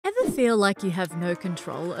feel like you have no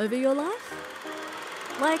control over your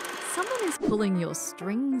life? Like someone is pulling your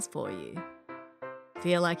strings for you?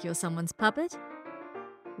 Feel like you're someone's puppet?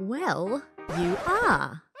 Well, you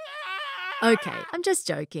are. Okay, I'm just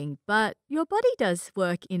joking, but your body does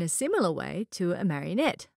work in a similar way to a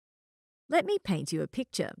marionette. Let me paint you a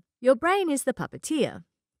picture. Your brain is the puppeteer.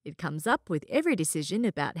 It comes up with every decision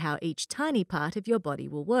about how each tiny part of your body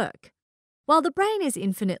will work. While the brain is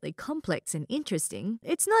infinitely complex and interesting,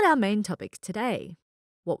 it's not our main topic today.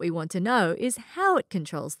 What we want to know is how it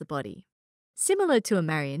controls the body. Similar to a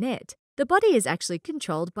marionette, the body is actually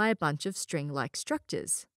controlled by a bunch of string-like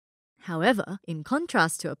structures. However, in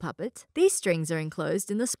contrast to a puppet, these strings are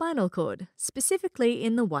enclosed in the spinal cord, specifically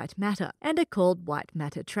in the white matter, and are called white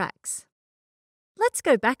matter tracts. Let's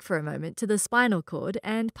go back for a moment to the spinal cord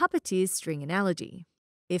and puppeteer's string analogy.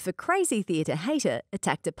 If a crazy theatre hater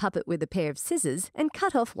attacked a puppet with a pair of scissors and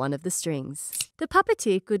cut off one of the strings, the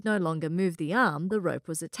puppeteer could no longer move the arm the rope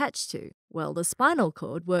was attached to. Well, the spinal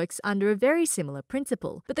cord works under a very similar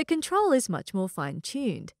principle, but the control is much more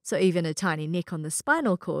fine-tuned, so even a tiny nick on the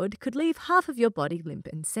spinal cord could leave half of your body limp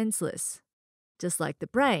and senseless. Just like the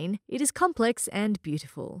brain, it is complex and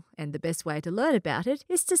beautiful, and the best way to learn about it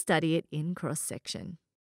is to study it in cross-section.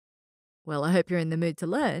 Well, I hope you're in the mood to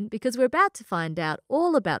learn, because we're about to find out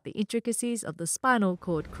all about the intricacies of the spinal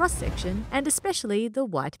cord cross-section and especially the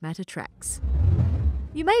white matter tracts.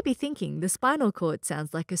 You may be thinking the spinal cord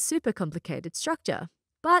sounds like a super complicated structure,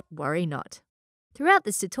 but worry not. Throughout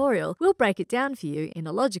this tutorial, we'll break it down for you in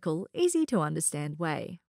a logical, easy to understand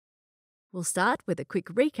way. We'll start with a quick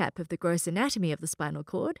recap of the gross anatomy of the spinal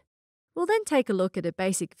cord. We'll then take a look at a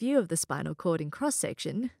basic view of the spinal cord in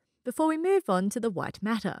cross-section, before we move on to the white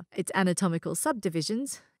matter, its anatomical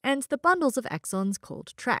subdivisions, and the bundles of axons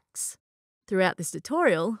called tracts. Throughout this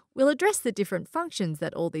tutorial, we'll address the different functions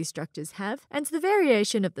that all these structures have and the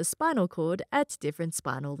variation of the spinal cord at different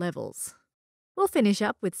spinal levels. We'll finish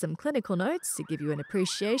up with some clinical notes to give you an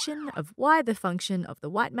appreciation of why the function of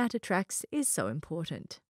the white matter tracts is so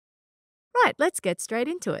important. Right, let's get straight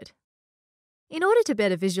into it. In order to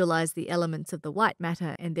better visualize the elements of the white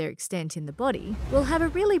matter and their extent in the body, we'll have a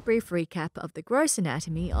really brief recap of the gross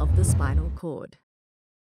anatomy of the spinal cord.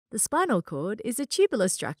 The spinal cord is a tubular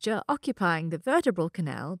structure occupying the vertebral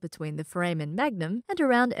canal between the foramen magnum and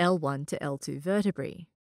around L1 to L2 vertebrae.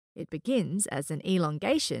 It begins as an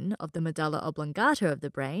elongation of the medulla oblongata of the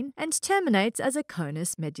brain and terminates as a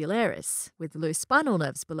conus medullaris, with loose spinal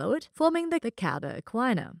nerves below it, forming the cauda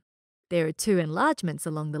equina. There are two enlargements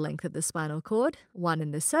along the length of the spinal cord, one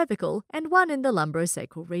in the cervical and one in the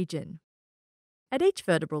lumbosacral region. At each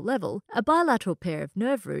vertebral level, a bilateral pair of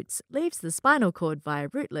nerve roots leaves the spinal cord via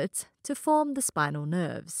rootlets to form the spinal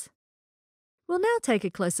nerves. We'll now take a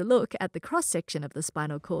closer look at the cross-section of the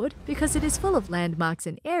spinal cord because it is full of landmarks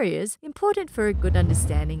and areas important for a good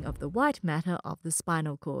understanding of the white matter of the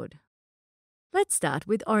spinal cord. Let's start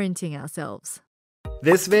with orienting ourselves.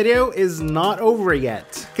 This video is not over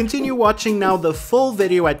yet. Continue watching now the full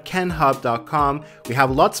video at kenhub.com. We have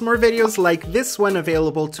lots more videos like this one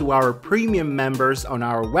available to our premium members on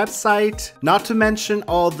our website, not to mention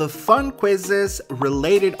all the fun quizzes,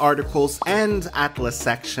 related articles, and atlas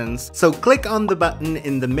sections. So click on the button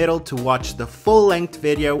in the middle to watch the full-length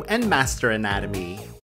video and master anatomy.